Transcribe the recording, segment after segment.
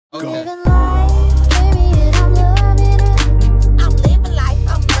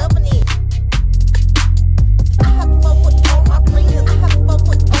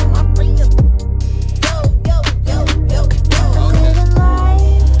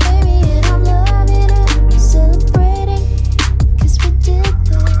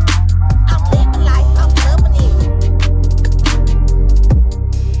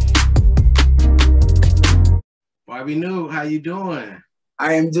you doing?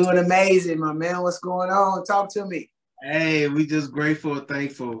 I am doing amazing, my man. What's going on? Talk to me. Hey, we just grateful and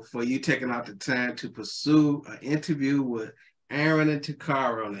thankful for you taking out the time to pursue an interview with Aaron and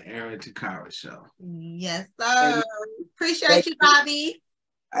Tocarra on the Aaron and Tocarra Show. Yes, sir. Appreciate you, Bobby.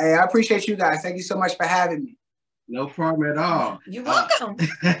 Hey, I appreciate you guys. Thank you so much for having me. No problem at all. You're welcome.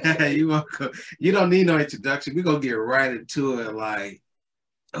 You're welcome. You don't need no introduction. We're gonna get right into it. Like,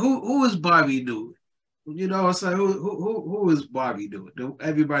 who is Bobby Newt? You know what I'm saying? Who is Bobby Newt?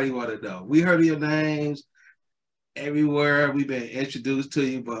 Everybody want to know. We heard of your names everywhere. We've been introduced to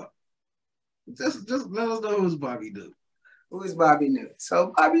you, but just let us know who's Bobby Newt. Who is Bobby Newt?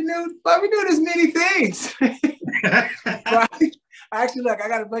 So Bobby Newt is many things. Actually, look, I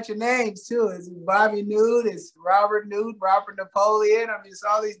got a bunch of names too. It's Bobby Newt, it's Robert Newt, Robert Napoleon. I mean, it's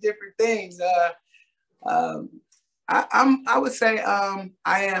all these different things. I would say I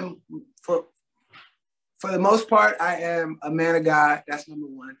am for the most part, I am a man of God. That's number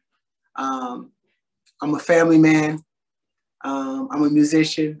one. I'm a family man. I'm a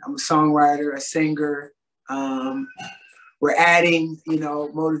musician. I'm a songwriter, a singer. We're adding,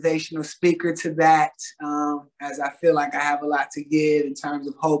 motivational speaker to that, as I feel like I have a lot to give in terms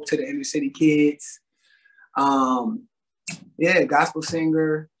of hope to the inner city kids. Gospel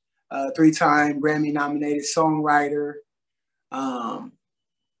singer, 3-time Grammy nominated songwriter,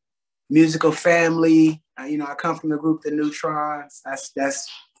 musical family. I come from the group, the Newtrons. That's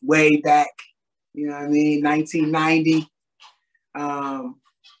way back, 1990.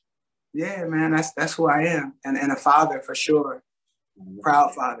 Yeah, man, that's who I am, and a father for sure,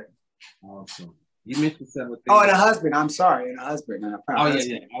 proud father. Awesome. You mentioned several things. Oh, and a husband. I'm sorry, and a husband. And a proud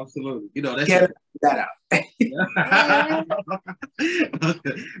husband. Yeah, absolutely. That's Get that out. Okay.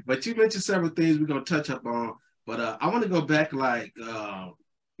 But you mentioned several things we're gonna touch up on. But I want to go back, like,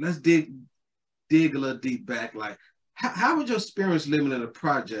 let's dig a little deep back. Like, how was your experience living in a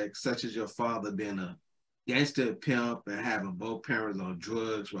project such as your father being a gangster pimp and having both parents on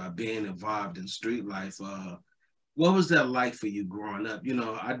drugs while being involved in street life? What was that like for you growing up?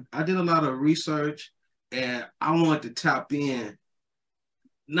 I did a lot of research and I wanted to tap in,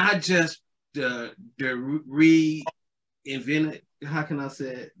 not just the reinvented, how can I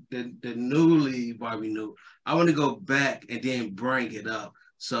say it, the newly Bobby Newt. I want to go back and then bring it up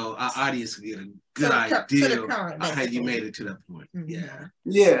so our audience can get a good idea of how you made it to that point. Mm-hmm.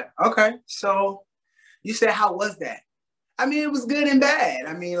 Yeah. Okay. So you said, how was that? I mean, it was good and bad.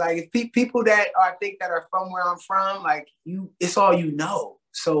 I mean, like, if people that I think that are from where I'm from, like, it's all you know.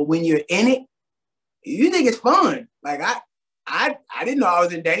 So when you're in it, you think it's fun. Like, I didn't know I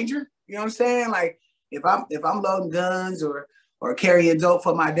was in danger. You know what I'm saying? Like, if I'm loading guns or carrying dope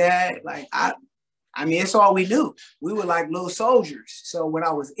for my dad, like, I mean, it's all we knew. We were like little soldiers. So when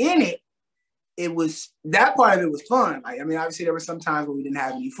I was in it, that part of it was fun. Like, I mean, obviously there were some times when we didn't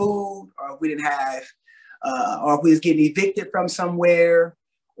have any food, or if we didn't have, or if we was getting evicted from somewhere,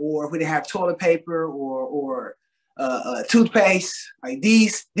 or if we didn't have toilet paper or toothpaste. Like,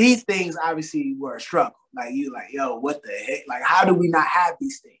 these things obviously were a struggle. Like, yo, what the heck? Like, how do we not have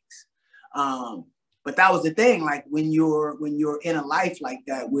these things? But that was the thing. Like, when you're in a life like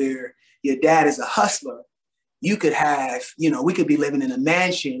that where your dad is a hustler, you could have, we could be living in a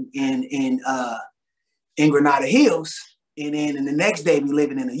mansion in Granada Hills, and then in the next day we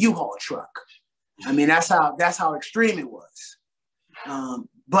living in a U-Haul truck. I mean, that's how extreme it was.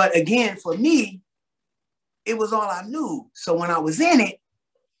 But again, for me, it was all I knew. So when I was in it,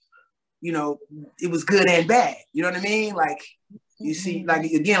 it was good and bad. You know what I mean? Like, you see, like,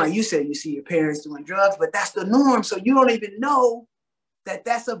 again, like you said, you see your parents doing drugs, but that's the norm. So you don't even know that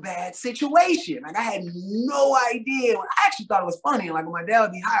that's a bad situation. Like, I had no idea. I actually thought it was funny. Like, when my dad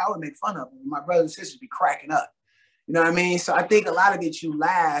would be high, I would make fun of him. My brothers and sisters would be cracking up. You know what I mean? So I think a lot of it, you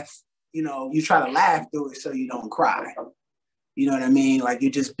laugh, you try to laugh through it so you don't cry. You know what I mean? Like, you're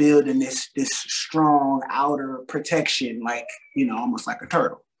just building this strong outer protection, like, almost like a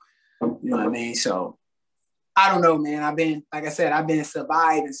turtle. You know what I mean? So I don't know, man. Like I said, I've been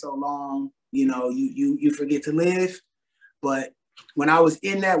surviving so long, you forget to live. But when I was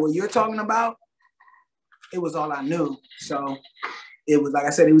in that, what you're talking about, it was all I knew. So it was, like I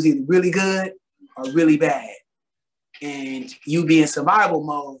said, it was either really good or really bad. And you be in survival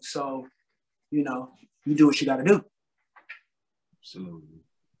mode. So, you do what you got to do. Absolutely.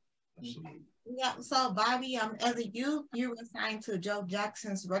 Yeah. So, Bobby, as a youth, you were signed to Joe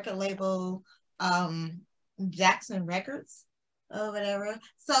Jackson's record label, Jackson Records or whatever.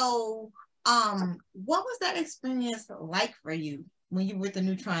 So, what was that experience like for you when you were with the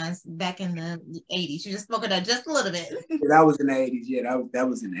Newtrons back in the 80s? You just spoke of that just a little bit. Yeah, that was in the 80s. Yeah, that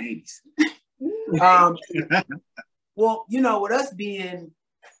was in the 80s. Well, you know, with us being,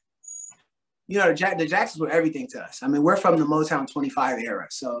 you know, the Jacksons were everything to us. I mean, we're from the Motown 25 era.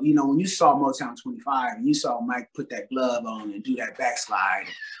 So, you know, when you saw Motown 25 and you saw Mike put that glove on and do that backslide,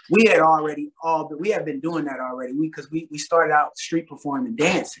 we had been doing that already. Because we started out street performing,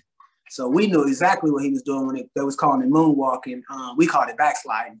 dancing. So we knew exactly what he was doing when they was calling it moonwalking. We called it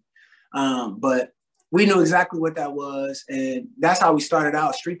backsliding. But we knew exactly what that was. And that's how we started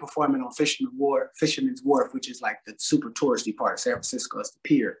out street performing on Fisherman's Wharf, which is like the super touristy part of San Francisco. It's the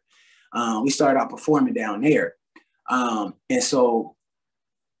pier. We started out performing down there. And so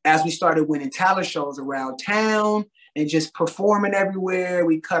as we started winning talent shows around town and just performing everywhere,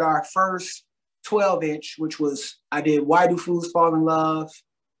 we cut our first 12-inch, which was, I did Why Do Fools Fall in Love,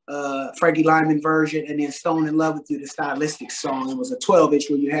 Frankie Lyman version, and then Stone in Love with You, the stylistic song. It was a 12-inch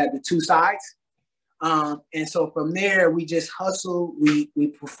where you had the two sides. And so from there, we just hustled, we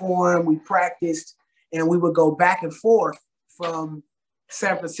performed, we practiced, and we would go back and forth from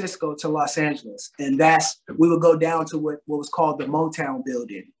San Francisco to Los Angeles. And we would go down to what was called the Motown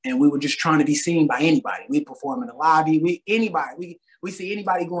building. And we were just trying to be seen by anybody. We perform in the lobby, we see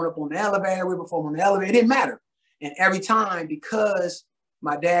anybody going up on the elevator, we perform on the elevator, it didn't matter. And every time, because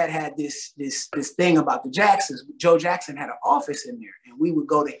my dad had this thing about the Jacksons, Joe Jackson had an office in there, and we would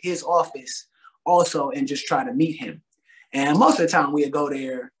go to his office also and just try to meet him. And most of the time we would go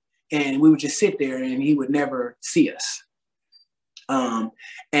there and we would just sit there and he would never see us.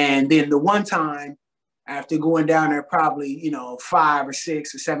 And then the one time after going down there, probably, 5 or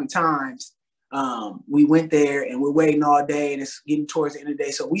 6 or 7 times, we went there and we're waiting all day and it's getting towards the end of the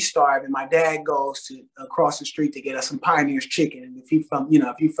day. So we starve and my dad goes to across the street to get us some Pioneers chicken. And if you're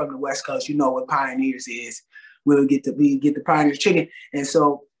from the West Coast, you know what Pioneers is. We'll get the Pioneers chicken. And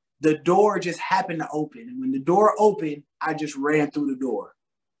so the door just happened to open. And when the door opened, I just ran through the door.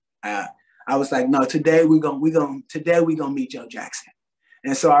 I was like, no, today we're gonna meet Joe Jackson.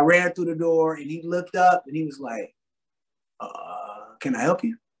 And so I ran through the door and he looked up and he was like, can I help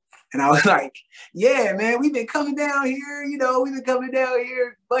you? And I was like, yeah, man, we've been coming down here, we've been coming down here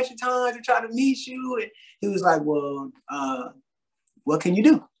a bunch of times to try to meet you. And he was like, well, what can you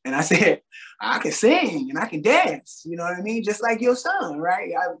do? And I said, I can sing and I can dance, you know what I mean? Just like your son,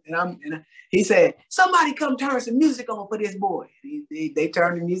 right? He said, somebody come turn some music on for this boy. They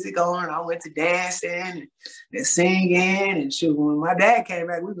turned the music on. I went to dancing and singing. And shoot, when my dad came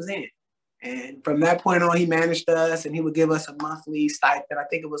back, we was in. And from that point on, he managed us and he would give us a monthly stipend. I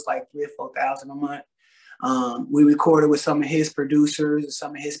think it was like $3,000 or $4,000 a month. We recorded with some of his producers and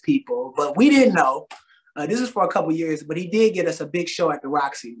some of his people, but we didn't know. This was for a couple of years, but he did get us a big show at the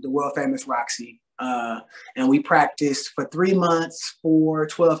Roxy, the world famous Roxy. And we practiced for 3 months for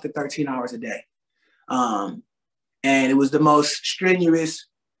 12 to 13 hours a day. And it was the most strenuous,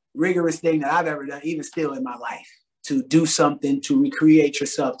 rigorous thing that I've ever done, even still in my life, to do something, to recreate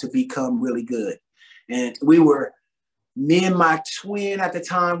yourself, to become really good. And me and my twin at the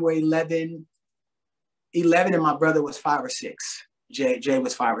time were 11, and my brother was 5 or 6. Jay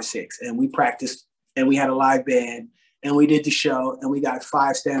was 5 or 6. And we practiced and we had a live band and we did the show and we got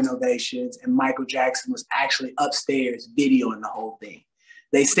 5 standing ovations and Michael Jackson was actually upstairs videoing the whole thing.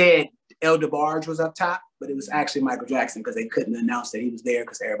 They said El DeBarge was up top, but it was actually Michael Jackson because they couldn't announce that he was there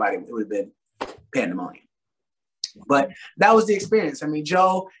because it would have been pandemonium. But that was the experience. I mean,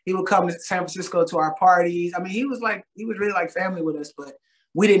 Joe, he would come to San Francisco to our parties. I mean, he was really like family with us, but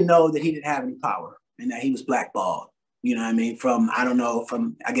we didn't know that he didn't have any power and that he was blackballed. You know what I mean? From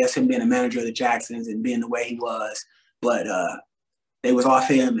I guess him being a manager of the Jacksons and being the way he was, but they was off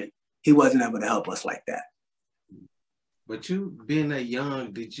him and he wasn't able to help us like that. But you being that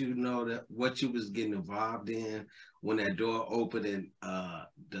young, did you know that what you was getting involved in when that door opened and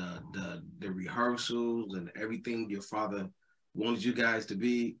the rehearsals and everything your father wanted you guys to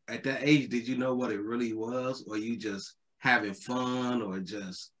be? At that age, did you know what it really was, or you just having fun or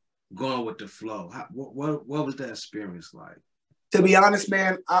just going with the flow? What was that experience like? To be honest,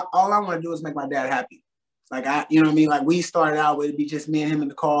 man, all I want to do is make my dad happy. Like, you know what I mean? Like, we started out with it'd be just me and him in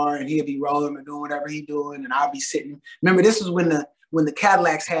the car, and he'd be rolling and doing whatever he doing, and I'd be sitting. Remember, this was when the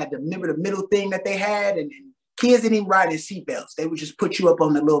Cadillacs had the middle thing that they had, and kids didn't even ride in seatbelts. They would just put you up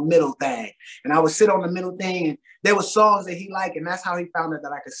on the little middle thing, and I would sit on the middle thing, and there were songs that he liked, and that's how he found out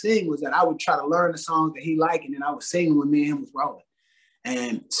that I could sing, was that I would try to learn the songs that he liked, and then I would sing when me and him was rolling.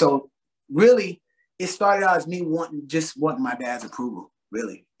 And so really, it started out as me wanting my dad's approval,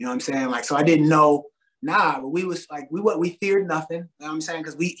 really. You know what I'm saying? Like, so I didn't know, but we was like, we feared nothing. You know what I'm saying?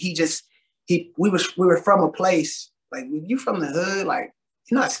 Because we were from a place, like, when you from the hood, like,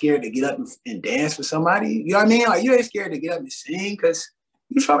 you're not scared to get up and dance for somebody. You know what I mean? Like, you ain't scared to get up and sing because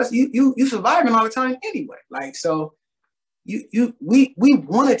you surviving all the time anyway. Like, so we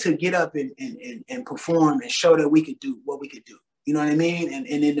wanted to get up and perform and show that we could do what we could do. You know what I mean? And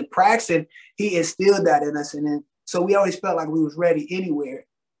in the Braxton, he instilled that in us. And then, so we always felt like we was ready anywhere,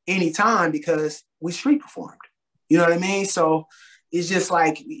 anytime, because we street performed. You know what I mean? So it's just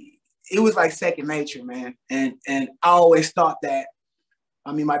like, it was like second nature, man. And I always thought that,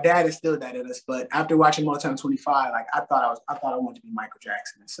 I mean, my dad instilled that in us, but after watching Motown 25, like I thought I wanted to be Michael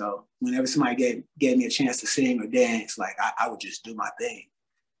Jackson. And so whenever somebody gave me a chance to sing or dance, like I would just do my thing.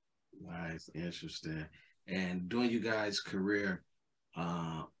 Nice, interesting. And during you guys' career,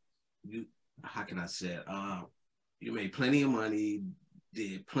 you, how can I say it? You made plenty of money,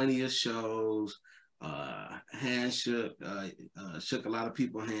 did plenty of shows, hands shook a lot of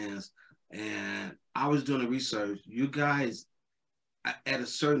people's hands. And I was doing the research. You guys, at a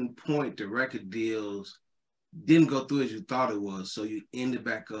certain point, the record deals didn't go through as you thought it was. So you ended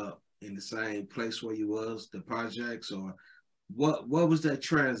back up in the same place where you was, the projects, or what was that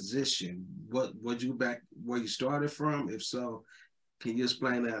transition? What you back where you started from? If so, can you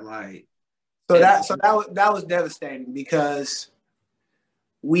explain that? Like, that was devastating, because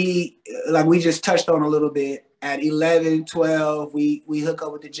we just touched on a little bit. At 11, 12, we hook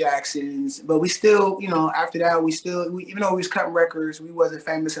up with the Jacksons, but we still, you know, after that, even though we was cutting records, we wasn't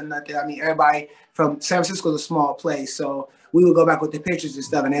famous or nothing. I mean, everybody from San Francisco's a small place, so we would go back with the pictures and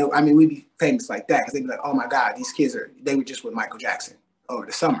stuff, and we'd be famous like that, because they'd be like, oh my God, these kids they were just with Michael Jackson over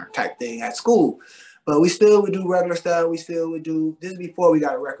the summer type thing at school. But we still would do regular stuff. We still would do, this is before we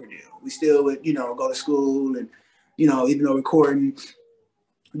got a record deal. We still would, you know, go to school and, you know, even though recording,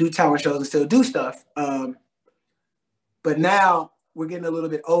 do talent shows and still do stuff. But now we're getting a little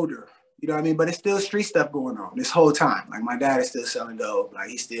bit older, you know what I mean? But it's still street stuff going on this whole time. Like my dad is still selling dope. Like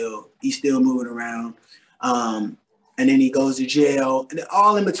he's still moving around. And then he goes to jail, and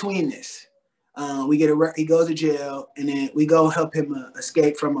all in between this. He goes to jail, and then we go help him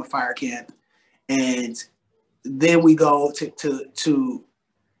escape from a fire camp. And then we go to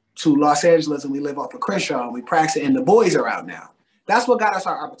Los Angeles, and we live off of Crenshaw, and we practice, and the boys are out now. That's what got us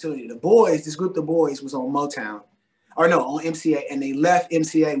our opportunity. The boys, this group of boys was on Motown. Or no, on MCA, and they left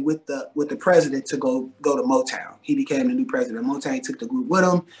MCA with the president to go to Motown. He became the new president of Motown. He took the group with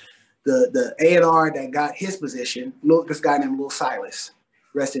him. The A&R that got his position, this guy named Lil Silas,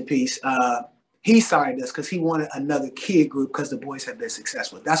 rest in peace, he signed us because he wanted another kid group because the boys had been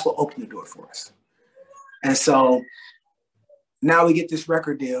successful. That's what opened the door for us. And so now we get this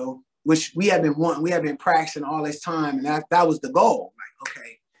record deal, which we have been practicing all this time, and that was the goal. Like,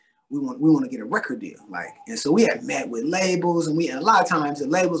 okay, we want to get a record deal, like, and so we had met with labels, and a lot of times the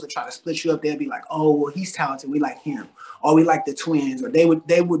labels would try to split you up. They'd be like, oh, well, he's talented, we like him, or we like the twins, or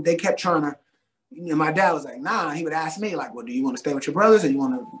they kept trying to, you know, my dad was like, nah. He would ask me like, well, do you want to stay with your brothers, or you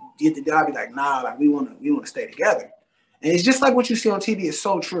want to get the deal? I'd be like, nah, like we want to stay together. And it's just like what you see on TV is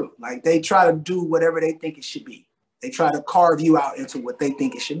so true. Like they try to do whatever they think it should be. They try to carve you out into what they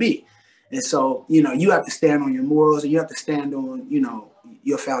think it should be. And so, you know, you have to stand on your morals, and you have to stand on, you know,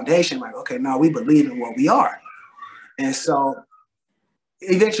 your foundation. Like, okay, no, we believe in what we are. And so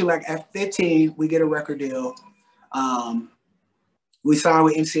eventually, like at 15, we get a record deal. We signed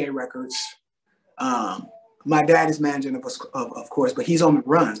with MCA Records. My dad is managing, of course, but he's on the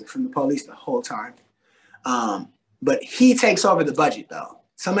run from the police the whole time. But he takes over the budget, though.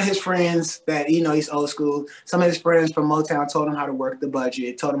 Some of his friends that, you know, he's old school. Some of his friends from Motown told him how to work the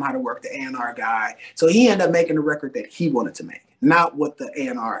budget, told him how to work the A&R guy. So he ended up making the record that he wanted to make, not what the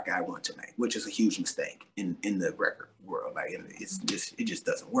A&R guy wanted to make, which is a huge mistake in the record world. Like it just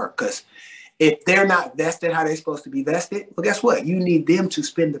doesn't work, because if they're not vested how they're supposed to be vested, well, guess what? You need them to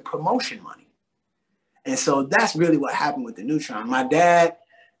spend the promotion money. And so that's really what happened with the Newtrons. My dad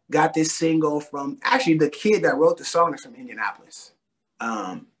got this single from, actually the kid that wrote the song is from Indianapolis.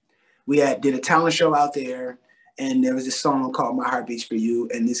 We did a talent show out there, and there was this song called My Heart Beats For You,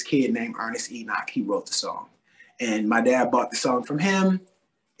 and this kid named Ernest Enoch, he wrote the song. And my dad bought the song from him.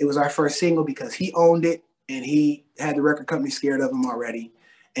 It was our first single because he owned it, and he had the record company scared of him already.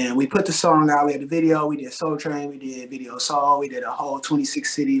 And we put the song out. We had the video. We did Soul Train. We did Video Soul. We did a whole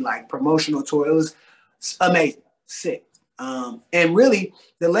 26 city like promotional tour. It was amazing, sick. And really,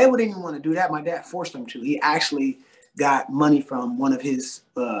 the label didn't even want to do that. My dad forced him to. He actually got money from one of his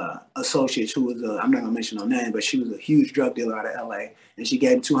associates, who was I'm not gonna mention her name, but she was a huge drug dealer out of LA, and she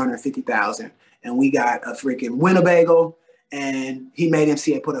gave him $250,000, and we got a freaking Winnebago, and he made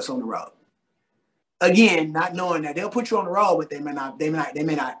MCA put us on the road. Again, not knowing that they'll put you on the road, but they may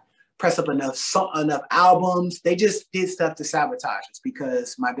not press up enough albums. They just did stuff to sabotage us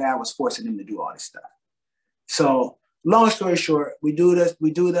because my dad was forcing them to do all this stuff. So long story short, we do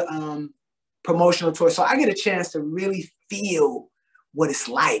the promotional tour. So I get a chance to really feel what it's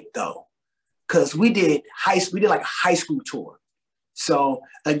like though. Cause we did like a high school tour. So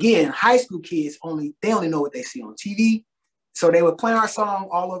again, high school kids they only know what they see on TV. So they were playing our song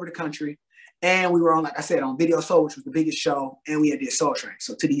all over the country. And we were on, like I said, on Video Soul, which was the biggest show. And we had did Soul Train.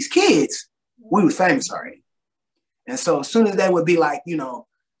 So to these kids, we was famous already. And so as soon as they would be like, you know,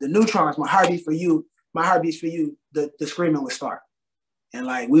 the Newtrons, my heartbeat for you, the screaming would start. And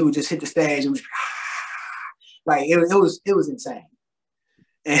like, we would just hit the stage and like, it was insane.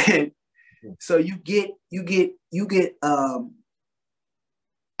 And so you get,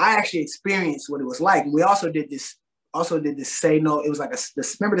 I actually experienced what it was like. And we also did this Say No. It was like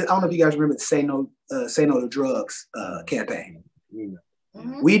remember this, I don't know if you guys remember the Say No to Drugs campaign.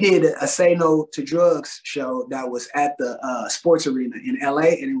 Mm-hmm. We did a Say No to Drugs show that was at the sports arena in LA,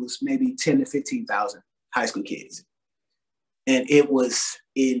 and it was maybe 10 to 15,000 high school kids. And it was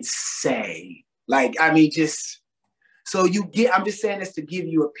insane. Like, I mean, so I'm just saying this to give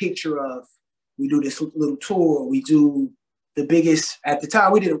you a picture of, we do this little tour, we do the biggest, at the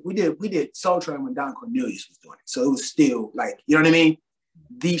time, we did Soul Train when Don Cornelius was doing it. So it was still like, you know what I mean?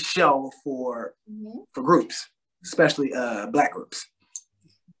 The show for groups, especially Black groups.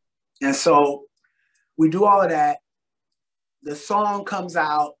 And so we do all of that. The song comes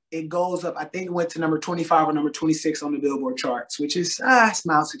out, it goes up, I think it went to number 25 or number 26 on the Billboard charts, which is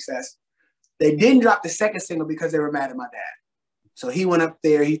smile success. They didn't drop the second single because they were mad at my dad. So he went up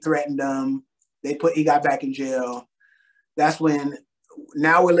there, he threatened them. He got back in jail. That's when,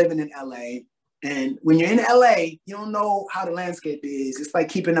 now we're living in LA. And when you're in LA, you don't know how the landscape is. It's like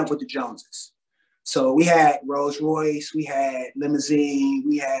keeping up with the Joneses. So we had Rolls Royce, we had limousine,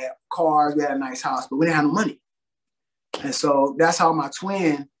 we had cars, we had a nice house, but we didn't have no money. And so that's how my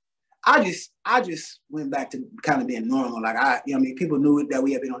twin, I just went back to kind of being normal. Like people knew that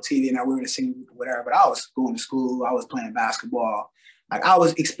we had been on TV and that we were in a singing group or whatever, but I was going to school, I was playing basketball. Like I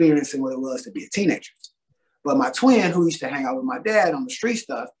was experiencing what it was to be a teenager. But my twin, who used to hang out with my dad on the street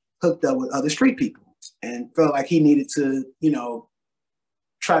stuff, hooked up with other street people and felt like he needed to,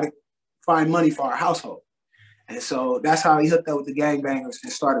 try to find money for our household. And so that's how he hooked up with the gangbangers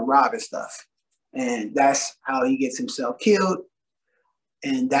and started robbing stuff. And that's how he gets himself killed.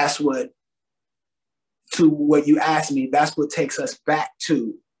 And that's to what you asked me, that's what takes us back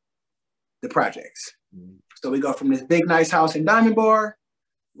to the projects. Mm-hmm. So we go from this big, nice house in Diamond Bar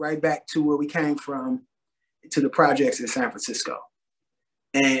right back to where we came from, to the projects in San Francisco.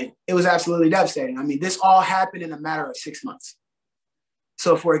 And it was absolutely devastating. I mean, this all happened in a matter of 6 months.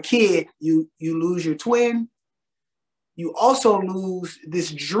 So for a kid, you lose your twin. You also lose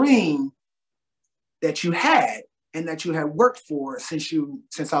this dream that you had and that you had worked for since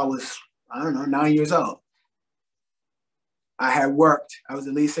I was, 9 years old. I was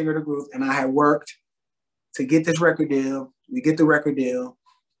the lead singer of the group, and I had worked to get this record deal. We get the record deal,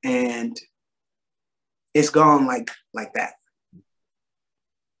 and it's gone like that.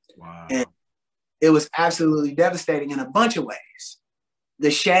 Wow. And it was absolutely devastating in a bunch of ways. The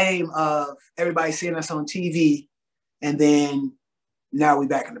shame of everybody seeing us on TV, and then now we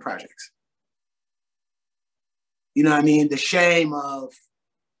back in the projects. You know what I mean? The shame of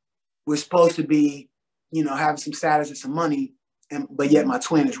we're supposed to be, having some status and some money, but yet my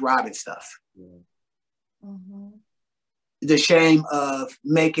twin is robbing stuff. Mm-hmm. The shame of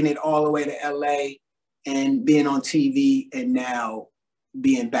making it all the way to LA and being on TV and now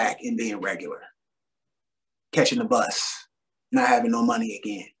being back and being regular. Catching the bus, not having no money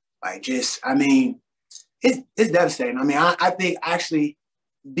again. It's devastating. I mean, I think actually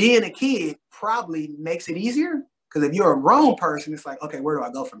being a kid probably makes it easier, because if you're a grown person, it's like, okay, where do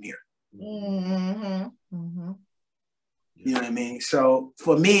I go from here? Mm-hmm. Mm-hmm. You know what I mean? So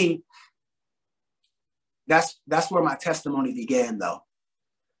for me, that's where my testimony began, though.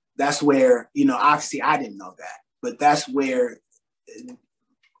 That's where, obviously I didn't know that, but that's where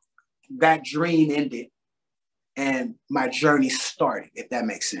that dream ended and my journey started, if that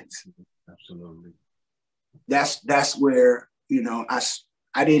makes sense. Absolutely. That's where,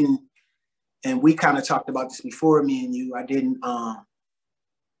 I didn't, and we kind of talked about this before, me and you, I didn't,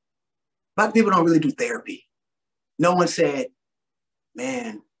 Black people don't really do therapy. No one said,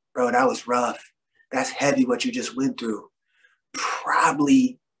 man, bro, that was rough. That's heavy what you just went through.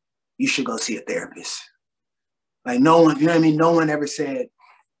 Probably you should go see a therapist. Like no one, you know what I mean? No one ever said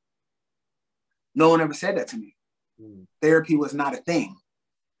that to me. Mm. Therapy was not a thing.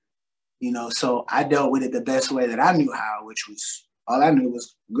 So I dealt with it the best way that I knew how, which was, all I knew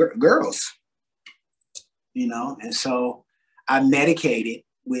was girls, and so I medicated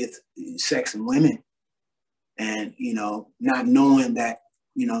with sex and women and, not knowing that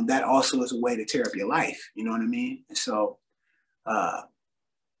you know, that also is a way to tear up your life. You know what I mean? And so, like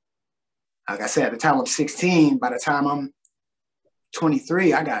I said, at the time I'm 16, by the time I'm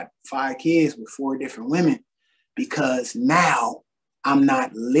 23, I got 5 kids with 4 different women, because now I'm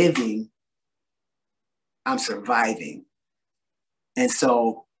not living, I'm surviving. And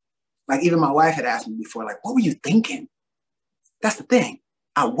so, like, even my wife had asked me before, like, what were you thinking? That's the thing.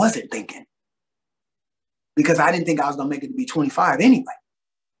 I wasn't thinking, because I didn't think I was going to make it to be 25 anyway.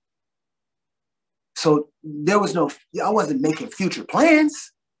 So there was I wasn't making future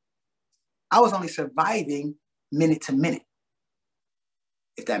plans. I was only surviving minute to minute,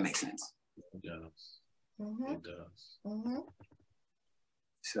 if that makes sense. It does. Mm-hmm. It does. Mm-hmm.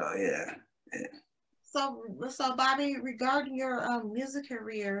 So, yeah. So Bobby, regarding your music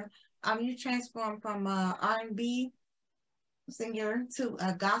career, you transformed from R&B singer to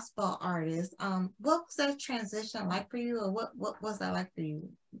a gospel artist. What was that transition like for you, or what was that like for you,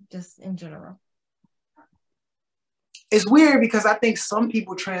 just in general? It's weird because I think some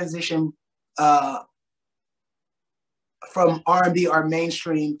people transition from R&B or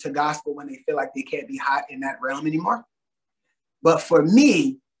mainstream to gospel when they feel like they can't be hot in that realm anymore. But for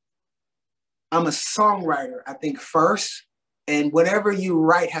me, I'm a songwriter, I think, first, and whatever you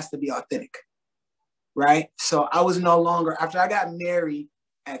write has to be authentic, right? So I was no longer, after I got married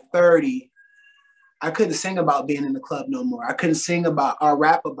at 30, I couldn't sing about being in the club no more. I couldn't sing about or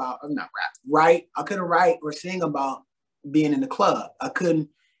rap about, or not rap, write. I couldn't write or sing about being in the club. I couldn't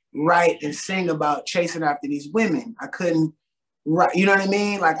write and sing about chasing after these women. I couldn't write, you know what I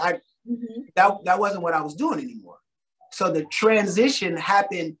mean? Like that wasn't what I was doing anymore. So the transition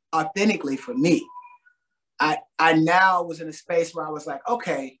happened authentically for me. I now was in a space where I was like,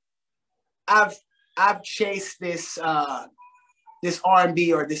 okay, I've chased this this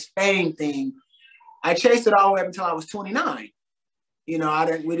R&B or this fame thing. I chased it all the way up until I was 29. You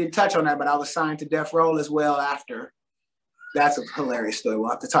know, we didn't touch on that, but I was signed to Death Row as well after. That's a hilarious story we'll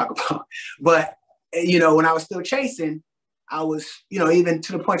have to talk about. But, you know, when I was still chasing, I was, you know, even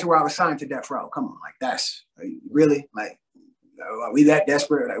to the point where I was signed to Death Row. Come on, like that's really, like, are we that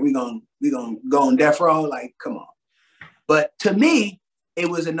desperate? Like we gonna go on Death Row? Like, come on. But to me, it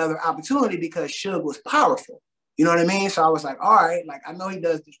was another opportunity because Suge was powerful. You know what I mean? So I was like, all right, like I know he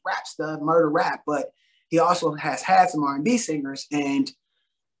does this rap stuff, murder rap, but he also has had some R&B singers, and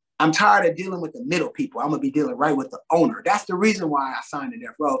I'm tired of dealing with the middle people. I'm gonna be dealing right with the owner. That's the reason why I signed to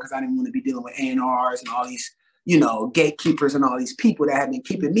Death Row, because I didn't want to be dealing with A&Rs and all these, you know, gatekeepers and all these people that have been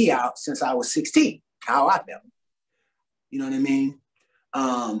keeping me out since I was 16. How I felt. You know what I mean?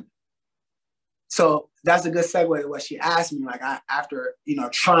 So that's a good segue to what she asked me. Like after, you know,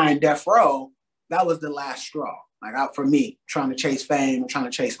 trying Death Row, that was the last straw. Like for me, trying to chase fame, trying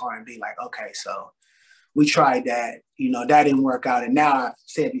to chase R&B. Like, okay, so we tried that. You know, that didn't work out. And now I've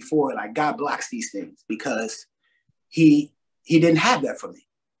said before, like God blocks these things because he didn't have that for me.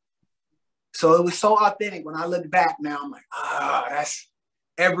 So it was so authentic. When I look back now, I'm like, that's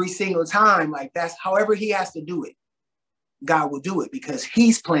every single time. Like that's however he has to do it. God will do it because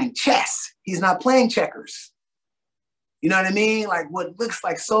he's playing chess. He's not playing checkers. You know what I mean? Like what looks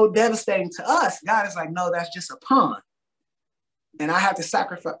like so devastating to us, God is like, no, that's just a pawn. And I have to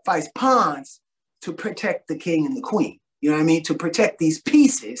sacrifice pawns to protect the king and the queen. You know what I mean? To protect these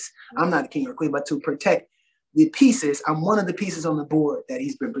pieces. I'm not the king or queen, but to protect the pieces. I'm one of the pieces on the board that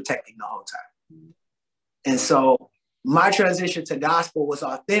he's been protecting the whole time. And so my transition to gospel was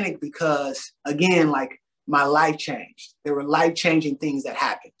authentic because, again, like my life changed. There were life-changing things that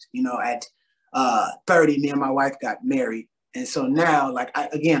happened. You know, at 30, me and my wife got married. And so now, like,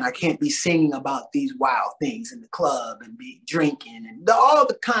 I can't be singing about these wild things in the club and be drinking and all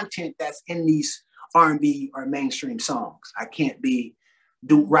the content that's in these R&B or mainstream songs. I can't be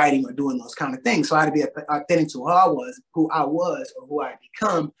writing or doing those kind of things. So I had to be authentic to who I was or who I had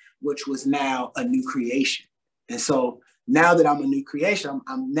become, which was now a new creation. And so now that I'm a new creation,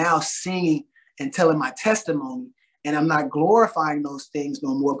 I'm now singing and telling my testimony, and I'm not glorifying those things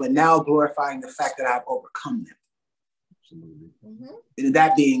no more, but now glorifying the fact that I've overcome them. Absolutely. Mm-hmm. And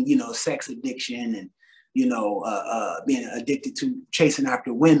that being, you know, sex addiction and, you know, being addicted to chasing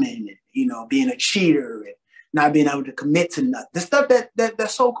after women and, you know, being a cheater and not being able to commit to nothing. The stuff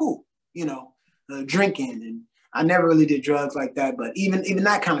that's so cool, you know, drinking. And I never really did drugs like that, but even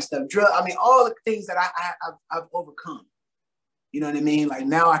that kind of stuff, all the things that I've overcome. You know what I mean? Like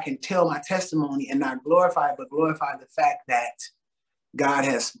now I can tell my testimony and not glorify, but glorify the fact that God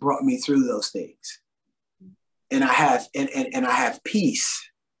has brought me through those things. And I have, and I have peace.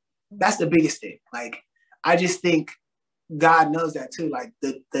 That's the biggest thing. Like, I just think God knows that too. Like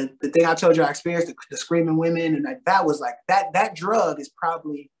the thing I told you I experienced, the screaming women, and that was like that drug is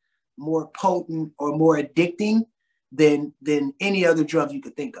probably more potent or more addicting than any other drug you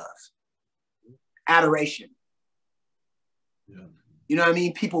could think of. Adoration. Yeah. You know what I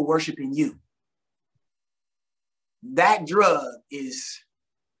mean? People worshiping you. That drug is,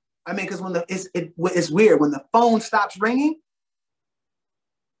 I mean, because when it's weird when the phone stops ringing,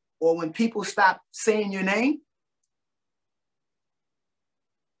 or when people stop saying your name.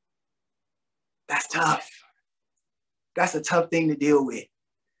 That's tough. That's a tough thing to deal with.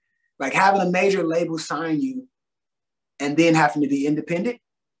 Like having a major label sign you and then having to be independent,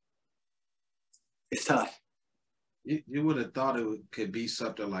 it's tough. You would have thought could be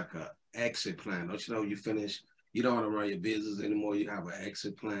something like a exit plan. Don't you know, you finish, you don't want to run your business anymore, you have an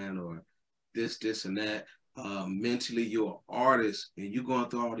exit plan or this and that. Mentally, you're an artist and you're going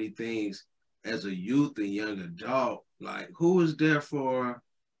through all these things as a youth and young adult. Like, who is there for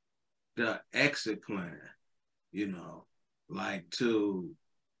the exit plan? You know, like to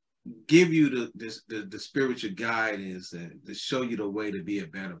give you the spiritual guidance and to show you the way to be a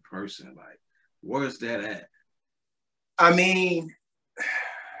better person. Like, where's that at? I mean,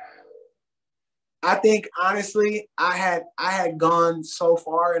 I think honestly, I had gone so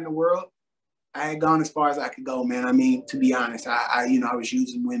far in the world. I had gone as far as I could go, man. I mean, to be honest, I was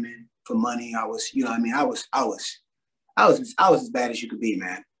using women for money. I was, you know what I mean? I was as bad as you could be,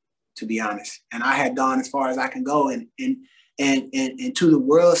 man, to be honest. And I had gone as far as I can go. And to the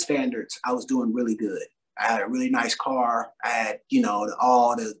world standards, I was doing really good. I had a really nice car. I had,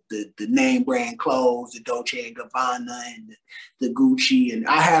 all the name brand clothes, the Dolce and Gabbana and the Gucci, and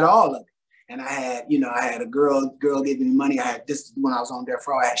I had all of it. And I had, I had a girl giving me money. I had this when I was on death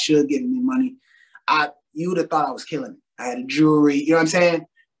row. I had Suge giving me money. You would have thought I was killing it. I had a jewelry, you know what I'm saying?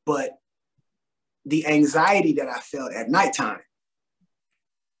 But the anxiety that I felt at nighttime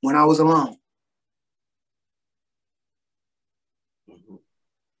when I was alone,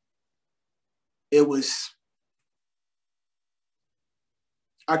 it was,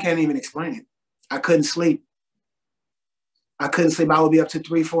 I can't even explain it. I couldn't sleep. I would be up to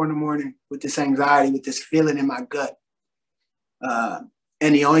 3, 4 in the morning with this anxiety, with this feeling in my gut.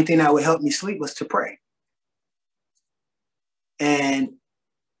 And the only thing that would help me sleep was to pray. And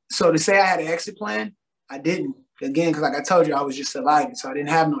so to say I had an exit plan, I didn't. Again, because like I told you, I was just surviving. So I didn't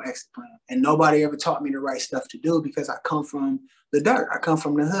have no exit plan. And nobody ever taught me the right stuff to do because I come from the dirt. I come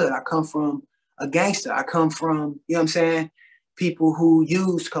from the hood. I come from a gangster. I come from, you know what I'm saying, people who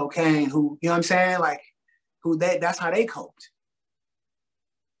used cocaine, who, you know what I'm saying, like, that's how they coped.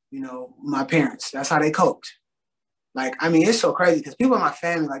 My parents, that's how they coped. Like, I mean, it's so crazy because people in my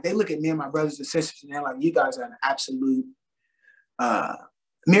family, like, they look at me and my brothers and sisters and they're like, you guys are an absolute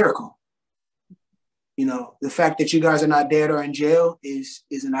miracle. The fact that you guys are not dead or in jail is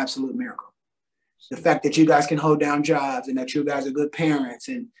an absolute miracle. The fact that you guys can hold down jobs and that you guys are good parents.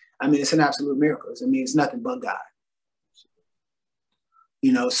 And I mean, it's an absolute miracle. I mean, it's nothing but God.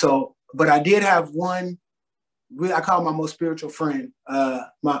 So, but I did have one, I call him my most spiritual friend,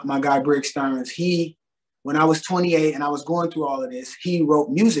 my guy, Brick Stearns. When I was 28 and I was going through all of this, he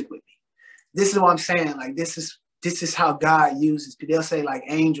wrote music with me. This is what I'm saying. Like, this is how God uses, they'll say like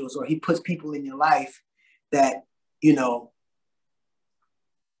angels, or he puts people in your life that,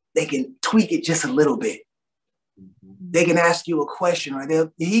 they can tweak it just a little bit. They can ask you a question,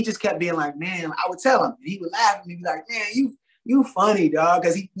 or he just kept being like, man, I would tell him, and he would laugh at me, be like, man, you funny, dog,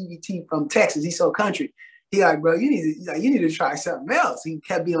 because he from Texas, he's so country. He like, bro, you need to try something else. He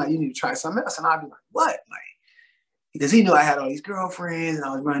kept being like, you need to try something else. And I'd be like, what? Like, because he knew I had all these girlfriends and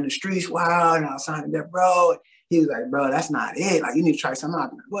I was running the streets wild and I was signing that, bro. He was like, bro, that's not it. Like, you need to try something.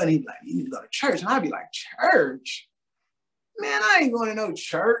 I'd be like, what? And he'd be like, you need to go to church. And I'd be like, church? Man, I ain't going to no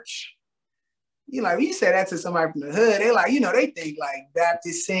church. When you say that to somebody from the hood, they like, they think like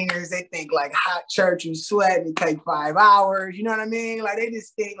Baptist singers, they think like hot church and sweat and take 5 hours. You know what I mean? Like, they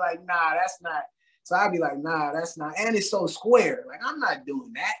just think like, nah, that's not. So I'd be like, nah, that's not. And it's so square. Like, I'm not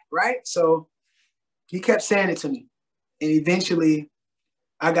doing that, right? So he kept saying it to me. And eventually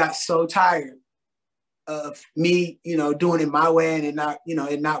I got so tired of me, doing it my way and it not,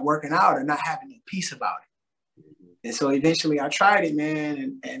 it not working out or not having a peace about it. And so eventually I tried it,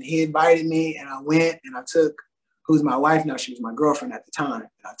 man. And he invited me and I went and I took, who's my wife now, she was my girlfriend at the time. And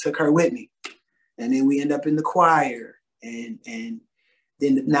I took her with me. And then we end up in the choir. And then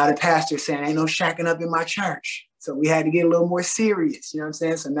now the pastor's saying, ain't no shacking up in my church. So we had to get a little more serious, you know what I'm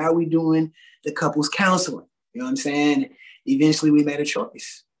saying? So now we doing the couples counseling, you know what I'm saying? Eventually we made a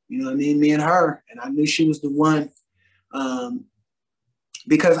choice, you know what I mean? Me and her, and I knew she was the one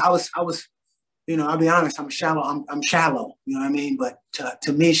because I was, you know, I'll be honest, I'm shallow. I'm shallow, you know what I mean? But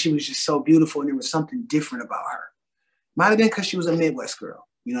to me, she was just so beautiful, and there was something different about her. Might have been because she was a Midwest girl,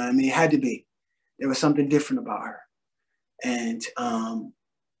 you know what I mean? It had to be. There was something different about her. And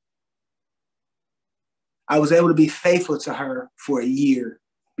I was able to be faithful to her for a year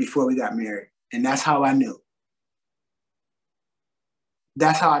before we got married. And that's how I knew.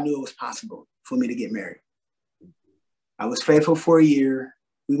 That's how I knew it was possible for me to get married. I was faithful for a year.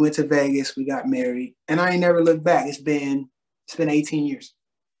 We went to Vegas, we got married, and I ain't never looked back. It's been 18 years.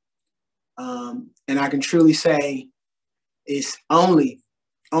 And I can truly say it's only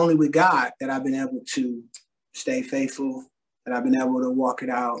with God that I've been able to stay faithful, that I've been able to walk it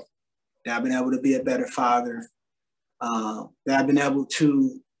out, that I've been able to be a better father, that I've been able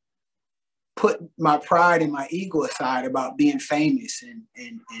to put my pride and my ego aside about being famous and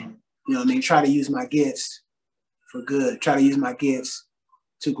you know what I mean, try to use my gifts for good, try to use my gifts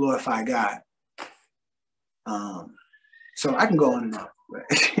to glorify God. So I can go on and on.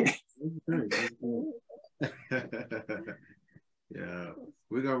 Yeah,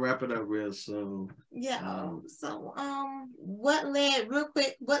 we're gonna wrap it up real soon. Yeah. What led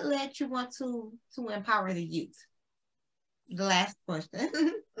you want to empower the youth? The last question.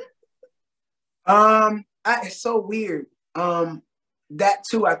 It's so weird. That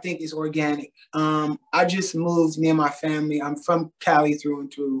too, I think, is organic. I just moved, me and my family. I'm from Cali through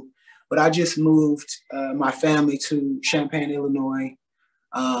and through, but I just moved my family to Champaign, Illinois,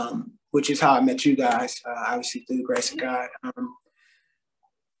 which is how I met you guys, obviously through the grace of God.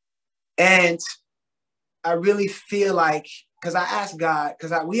 And I really feel like, because I asked God,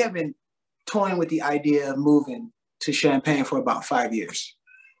 because we have been toying with the idea of moving to Champaign for about 5 years.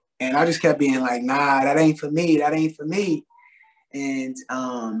 And I just kept being like, nah, that ain't for me. That ain't for me. And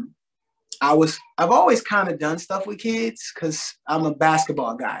I've always kind of done stuff with kids because I'm a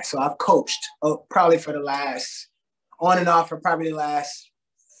basketball guy. So I've coached probably for the last, on and off for probably the last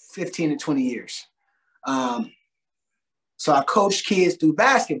 15 to 20 years. So I coached kids through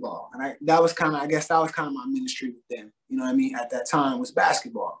basketball. And that was kind of my ministry with them. You know what I mean? At that time was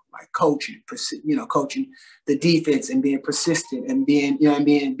basketball, like coaching the defense and being persistent and being, you know what I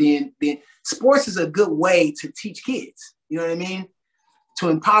mean? Being sports is a good way to teach kids, you know what I mean? To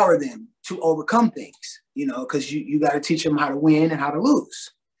empower them to overcome things, you know, because you got to teach them how to win and how to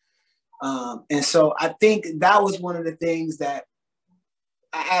lose. And so I think that was one of the things that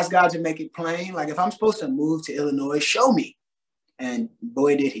I asked God to make it plain. Like, if I'm supposed to move to Illinois, show me. And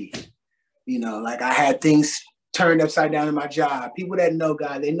boy, did he. You know, like, I had things turned upside down in my job. People that know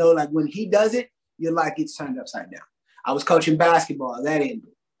God, they know, like, when he does it, your life gets turned upside down. I was coaching basketball. That ended.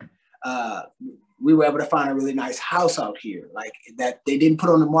 We were able to find a really nice house out here, like, that they didn't put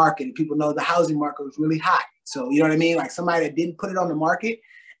on the market. And people know the housing market was really hot. So, you know what I mean? Like, somebody that didn't put it on the market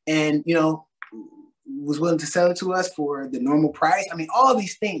and, you know, was willing to sell it to us for the normal price. I mean, all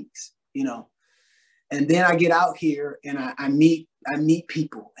these things, you know. And then I get out here and I meet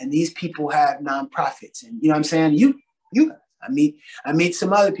people, and these people have nonprofits, and you know what I'm saying? I meet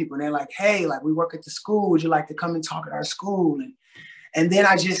some other people, and they're like, hey, like, we work at the school. Would you like to come and talk at our school? And then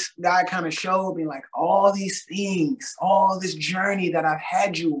God kind of showed me, like, all these things, all this journey that I've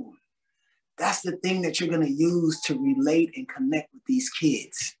had you on. That's the thing that you're going to use to relate and connect with these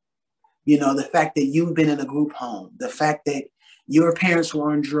kids. You know, the fact that you've been in a group home, the fact that your parents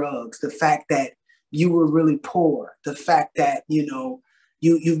were on drugs, the fact that you were really poor, the fact that, you know,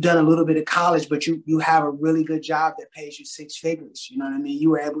 you've done a little bit of college, but you have a really good job that pays you 6 figures. You know what I mean? You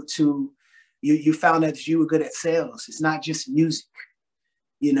were able to, you found out that you were good at sales. It's not just music,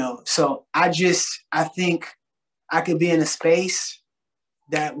 you know? So I think I could be in a space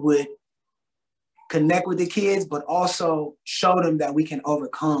that would connect with the kids, but also show them that we can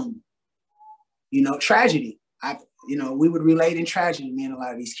overcome, you know, tragedy. We would relate in tragedy, me and a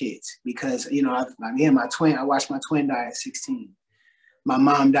lot of these kids, because, you know, I watched my twin die at 16. My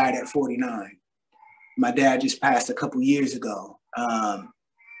mom died at 49. My dad just passed a couple years ago.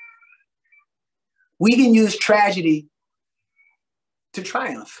 We can use tragedy to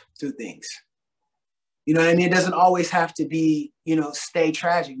triumph through things. You know what I mean? It doesn't always have to be, you know, stay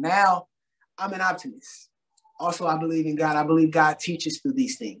tragic. Now, I'm an optimist. Also, I believe in God. I believe God teaches through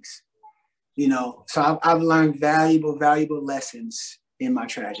these things. You know, so I've learned valuable lessons in my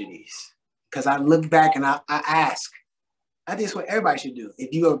tragedies, because I look back and I ask. I think it's what everybody should do.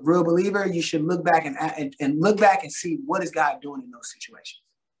 If you're a real believer, you should look back and look back and see, what is God doing in those situations?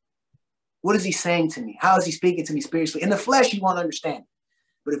 What is he saying to me? How is he speaking to me spiritually? In the flesh, you won't understand.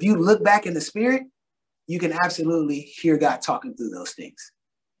 But if you look back in the spirit, you can absolutely hear God talking through those things.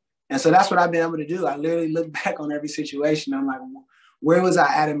 And so that's what I've been able to do. I literally look back on every situation. I'm like, where was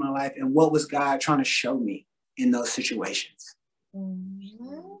I at in my life and what was God trying to show me in those situations? And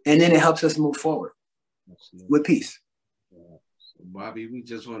then it helps us move forward with peace. So Bobby, we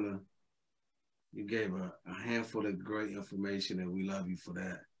just want to, you gave a handful of great information and we love you for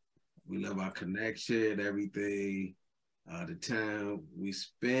that. We love our connection, everything, the time we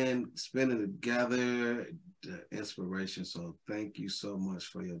spending together, the inspiration. So thank you so much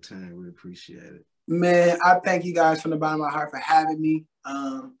for your time. We appreciate it. Man, I thank you guys from the bottom of my heart for having me.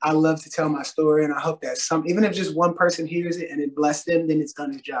 I love to tell my story, and I hope that even if just one person hears it and it blessed them, then it's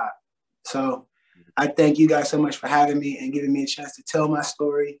done its job. So I thank you guys so much for having me and giving me a chance to tell my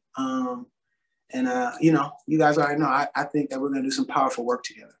story. You know, you guys already know, I think that we're going to do some powerful work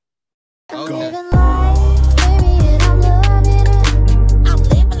together. Okay.